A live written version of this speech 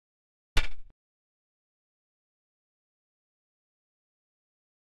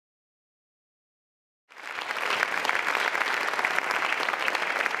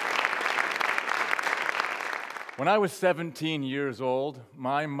When I was 17 years old,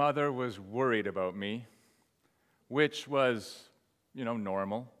 my mother was worried about me, which was,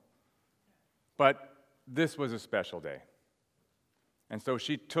 normal. But this was a special day. And so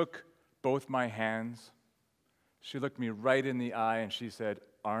she took both my hands, she looked me right in the eye, and she said,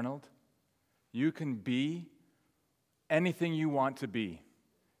 "Arnold, you can be anything you want to be.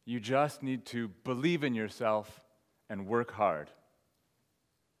 You just need to believe in yourself and work hard."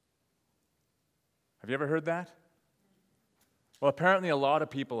 Have you ever heard that? Well, apparently a lot of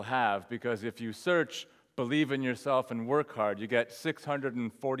people have, because if you search "believe in yourself and work hard," you get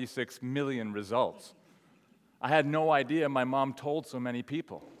 646 million results. I had no idea my mom told so many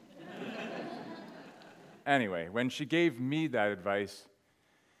people. Anyway, when she gave me that advice,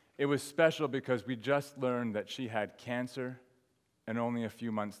 it was special because we just learned that she had cancer and only a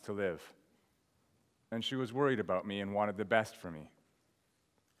few months to live. And she was worried about me and wanted the best for me.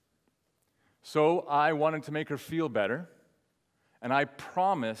 So I wanted to make her feel better, and I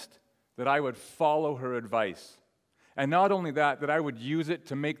promised that I would follow her advice. And not only that, that I would use it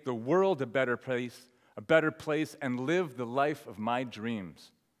to make the world a better place, and live the life of my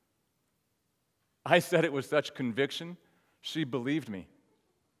dreams. I said it with such conviction, she believed me.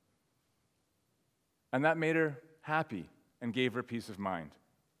 And that made her happy and gave her peace of mind.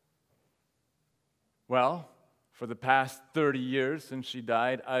 Well, for the past 30 years since she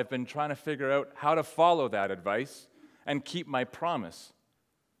died, I've been trying to figure out how to follow that advice and keep my promise.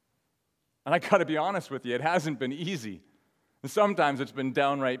 And I gotta be honest with you, it hasn't been easy. And sometimes it's been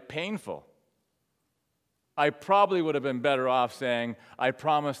downright painful. I probably would have been better off saying, "I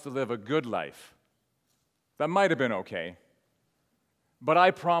promise to live a good life." That might have been okay. But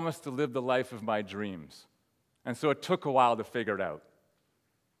I promised to live the life of my dreams. And so it took a while to figure it out.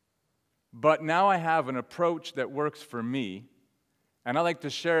 But now I have an approach that works for me, and I like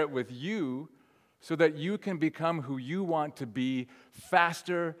to share it with you so that you can become who you want to be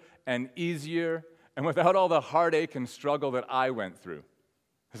faster and easier and without all the heartache and struggle that I went through.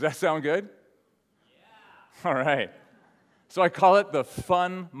 Does that sound good? Yeah. All right. So I call it the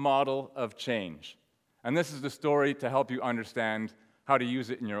F.U.N model of change. And this is the story to help you understand how to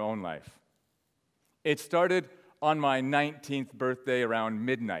use it in your own life. It started on my 19th birthday around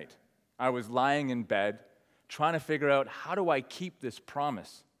midnight. I was lying in bed trying to figure out, how do I keep this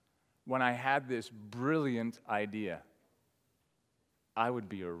promise, when I had this brilliant idea. I would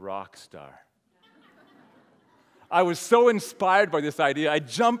be a rock star. I was so inspired by this idea, I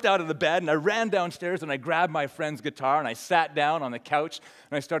jumped out of the bed and I ran downstairs and I grabbed my friend's guitar and I sat down on the couch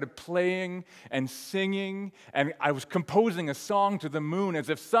and I started playing and singing, and I was composing a song to the moon as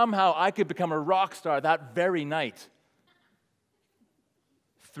if somehow I could become a rock star that very night.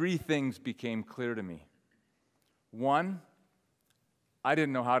 3 things became clear to me. 1, I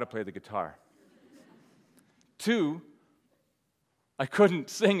didn't know how to play the guitar. 2, I couldn't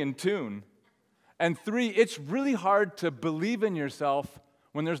sing in tune. And 3, it's really hard to believe in yourself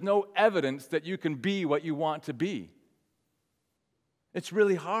when there's no evidence that you can be what you want to be. It's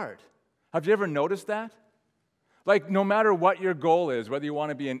really hard. Have you ever noticed that? Like, no matter what your goal is, whether you want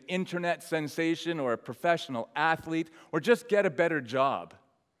to be an internet sensation or a professional athlete or just get a better job,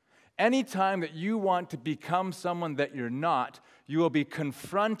 anytime that you want to become someone that you're not, you will be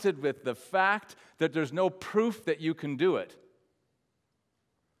confronted with the fact that there's no proof that you can do it.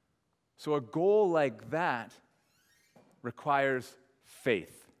 So a goal like that requires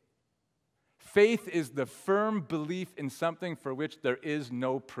faith. Faith is the firm belief in something for which there is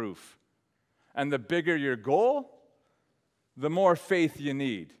no proof. And the bigger your goal, the more faith you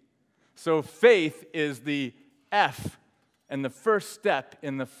need. So faith is the F and the first step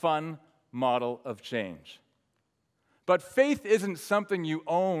in the F.U.N model of change. But faith isn't something you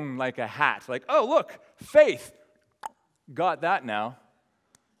own like a hat. Like, oh, look, faith. Got that now.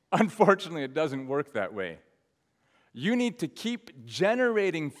 Unfortunately, it doesn't work that way. You need to keep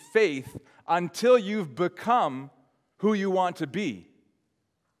generating faith until you've become who you want to be.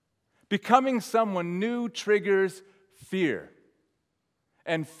 Becoming someone new triggers fear.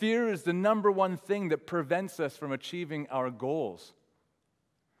 And fear is the #1 thing that prevents us from achieving our goals.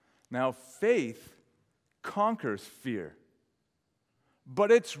 Now, faith conquers fear.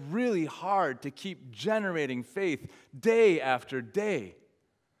 But it's really hard to keep generating faith day after day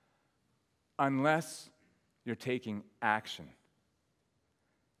unless you're taking action.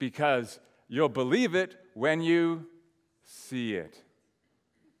 Because you'll believe it when you see it.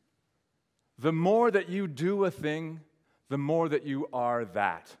 The more that you do a thing, the more that you are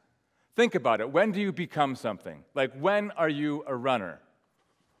that. Think about it. When do you become something? Like, when are you a runner?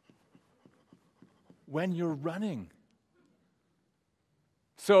 When you're running.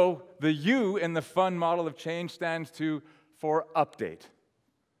 So the U in the F.U.N model of change stands for update.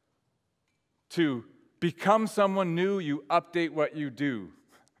 To become someone new, you update what you do.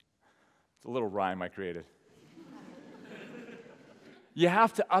 It's a little rhyme I created. You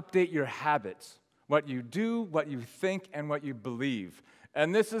have to update your habits, what you do, what you think, and what you believe.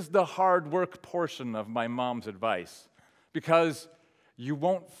 And this is the hard work portion of my mom's advice, because you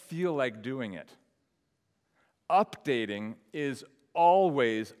won't feel like doing it. Updating is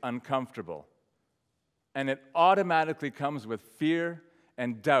always uncomfortable, and it automatically comes with fear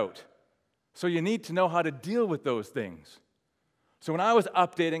and doubt. So you need to know how to deal with those things. So when I was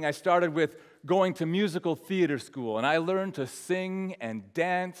updating, I started with going to musical theater school, and I learned to sing and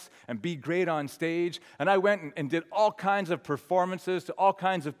dance and be great on stage, and I went and did all kinds of performances to all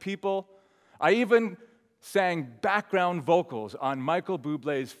kinds of people. I even sang background vocals on Michael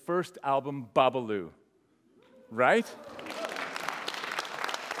Bublé's first album, Babaloo. Right?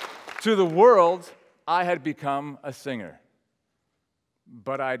 To the world, I had become a singer,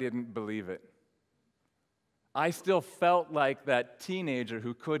 but I didn't believe it. I still felt like that teenager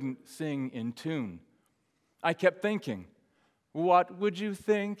who couldn't sing in tune. I kept thinking, what would you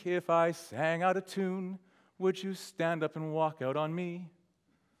think if I sang out of tune? Would you stand up and walk out on me?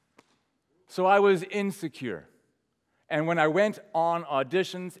 So I was insecure. And when I went on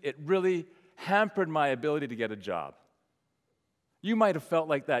auditions, it really hampered my ability to get a job. You might have felt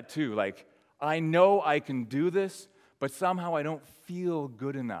like that too, like, I know I can do this, but somehow I don't feel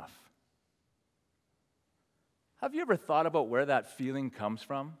good enough. Have you ever thought about where that feeling comes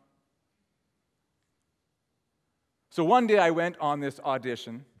from? So one day I went on this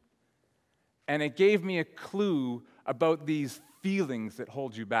audition, and it gave me a clue about these feelings that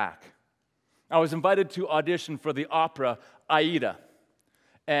hold you back. I was invited to audition for the opera Aida,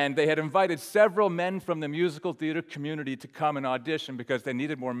 and they had invited several men from the musical theater community to come and audition because they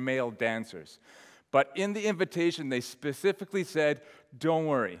needed more male dancers. But in the invitation, they specifically said, don't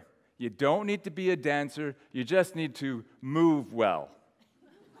worry. You don't need to be a dancer, you just need to move well.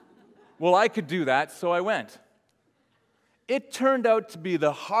 Well, I could do that, so I went. It turned out to be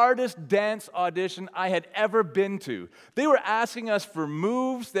the hardest dance audition I had ever been to. They were asking us for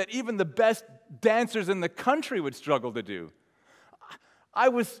moves that even the best dancers in the country would struggle to do. I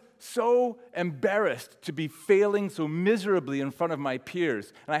was so embarrassed to be failing so miserably in front of my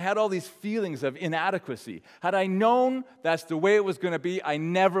peers, and I had all these feelings of inadequacy. Had I known that's the way it was going to be, I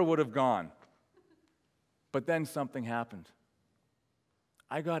never would have gone. But then something happened.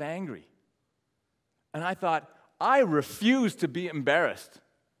 I got angry, and I thought, I refuse to be embarrassed.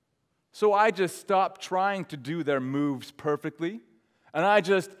 So I just stopped trying to do their moves perfectly, and I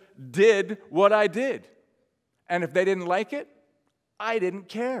just did what I did. And if they didn't like it, I didn't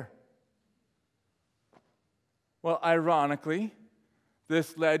care. Well, ironically,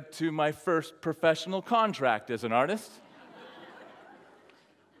 this led to my first professional contract as an artist.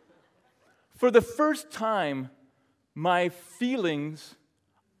 For the first time, my feelings,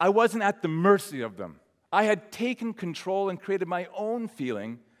 I wasn't at the mercy of them. I had taken control and created my own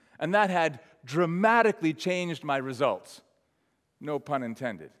feeling, and that had dramatically changed my results. No pun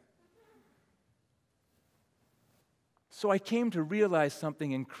intended. So I came to realize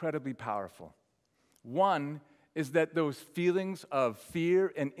something incredibly powerful. One is that those feelings of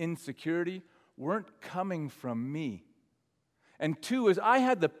fear and insecurity weren't coming from me. And two is I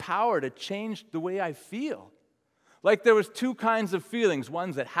had the power to change the way I feel. Like there was two kinds of feelings,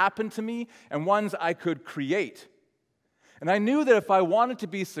 ones that happened to me and ones I could create. And I knew that if I wanted to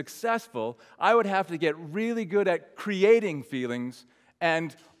be successful, I would have to get really good at creating feelings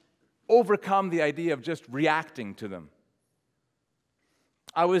and overcome the idea of just reacting to them.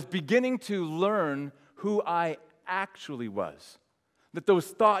 I was beginning to learn who I actually was. That those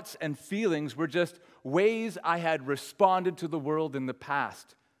thoughts and feelings were just ways I had responded to the world in the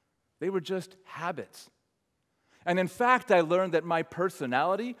past. They were just habits. And in fact, I learned that my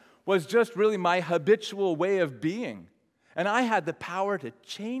personality was just really my habitual way of being. And I had the power to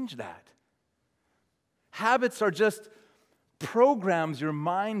change that. Habits are just programs your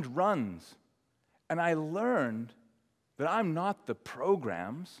mind runs. And I learned that I'm not the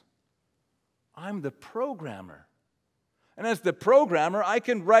programs, I'm the programmer. And as the programmer, I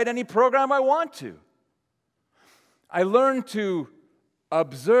can write any program I want to. I learned to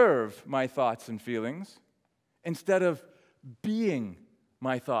observe my thoughts and feelings instead of being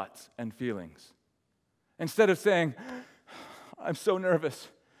my thoughts and feelings. Instead of saying, I'm so nervous,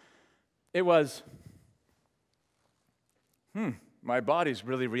 it was, my body's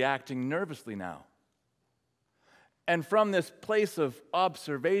really reacting nervously now. And from this place of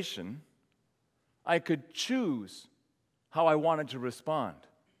observation, I could choose how I wanted to respond.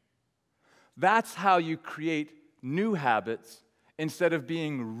 That's how you create new habits instead of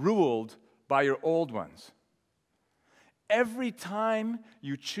being ruled by your old ones. Every time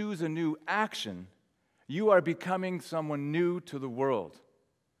you choose a new action, you are becoming someone new to the world.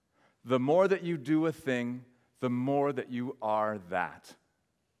 The more that you do a thing, the more that you are that.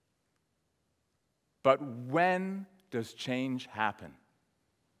 But when does change happen?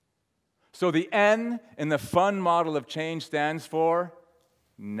 So the N in the F.U.N model of change stands for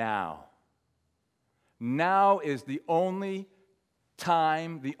now. Now is the only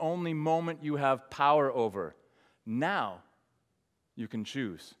time, the only moment you have power over. Now you can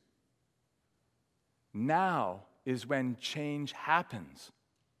choose. Now is when change happens.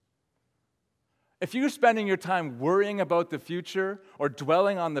 If you're spending your time worrying about the future or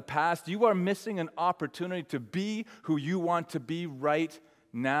dwelling on the past, you are missing an opportunity to be who you want to be right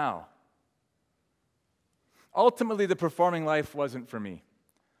now. Ultimately, the performing life wasn't for me.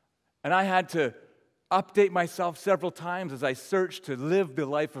 And I had to update myself several times as I searched to live the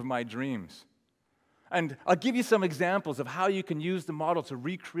life of my dreams. And I'll give you some examples of how you can use the model to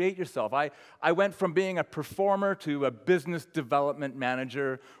recreate yourself. I went from being a performer to a business development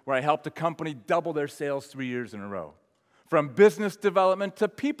manager where I helped a company double their sales 3 years in a row. From business development to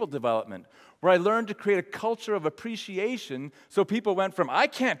people development, where I learned to create a culture of appreciation so people went from, I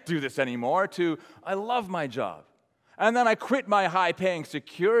can't do this anymore, to, I love my job. And then I quit my high-paying,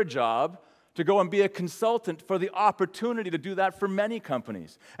 secure job to go and be a consultant for the opportunity to do that for many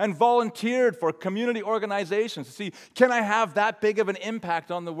companies, and volunteered for community organizations to see, can I have that big of an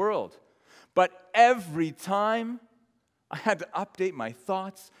impact on the world? But every time I had to update my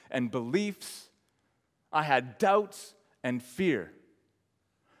thoughts and beliefs, I had doubts and fear.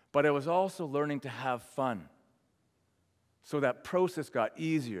 But I was also learning to have fun. So that process got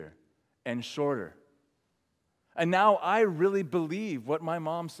easier and shorter. And now I really believe what my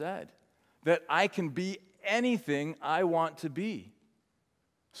mom said, that I can be anything I want to be.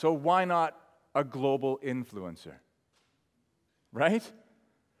 So why not a global influencer? Right?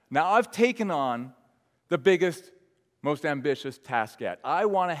 Now I've taken on the biggest, most ambitious task yet. I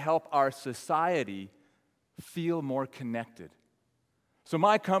want to help our society feel more connected. So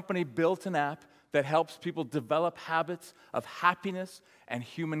my company built an app that helps people develop habits of happiness and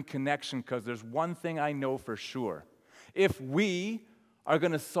human connection, because there's one thing I know for sure. If we are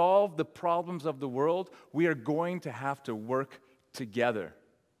going to solve the problems of the world, we are going to have to work together.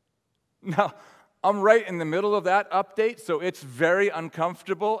 Now, I'm right in the middle of that update, so it's very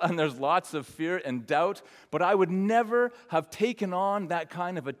uncomfortable, and there's lots of fear and doubt, but I would never have taken on that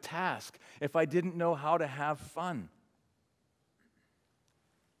kind of a task if I didn't know how to have fun.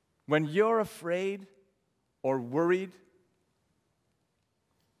 When you're afraid or worried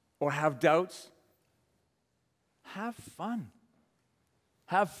or have doubts, have fun.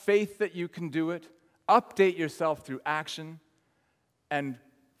 Have faith that you can do it. Update yourself through action and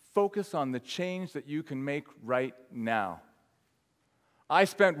focus on the change that you can make right now. I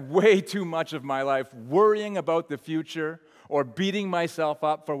spent way too much of my life worrying about the future or beating myself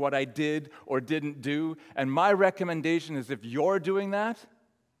up for what I did or didn't do. And my recommendation is, if you're doing that,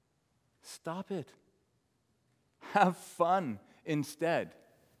 stop it. Have fun instead.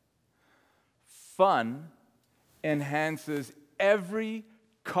 Fun enhances every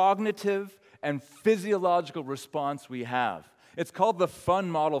cognitive and physiological response we have. It's called the F.U.N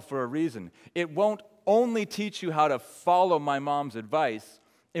model for a reason. It won't only teach you how to follow my mom's advice,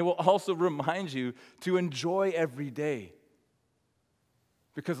 it will also remind you to enjoy every day.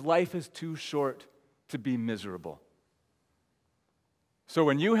 Because life is too short to be miserable. So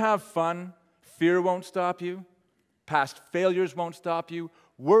when you have fun, fear won't stop you, past failures won't stop you,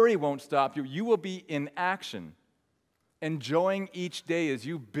 worry won't stop you. You will be in action, enjoying each day as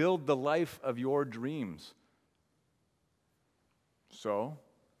you build the life of your dreams. So,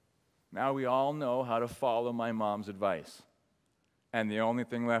 now we all know how to follow my mom's advice. And the only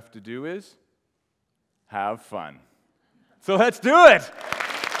thing left to do is have fun. So let's do it!